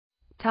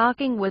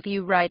Talking with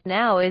you right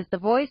now is the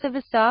voice of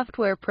a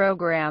software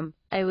program.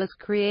 I was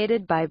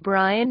created by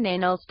Brian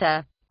Nainels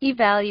to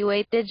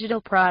evaluate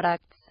digital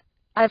products.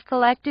 I've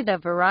collected a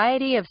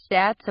variety of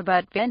stats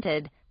about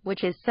Vinted,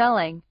 which is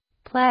selling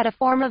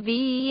Plataforma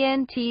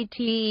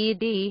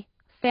Vented,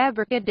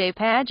 Fabrica de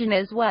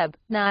Páginas Web,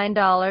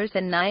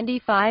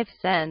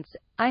 $9.95.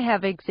 I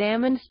have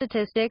examined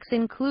statistics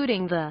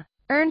including the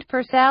earned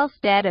per sale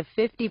stat of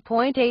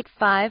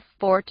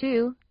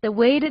 50.8542, the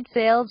weighted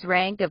sales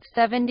rank of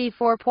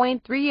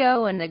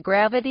 74.30 and the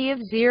gravity of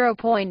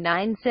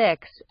 0.96.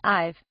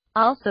 I've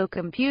also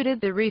computed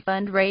the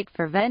refund rate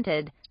for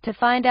Vinted. To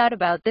find out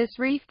about this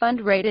refund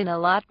rate and a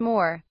lot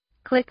more,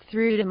 click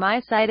through to my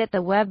site at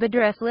the web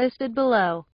address listed below.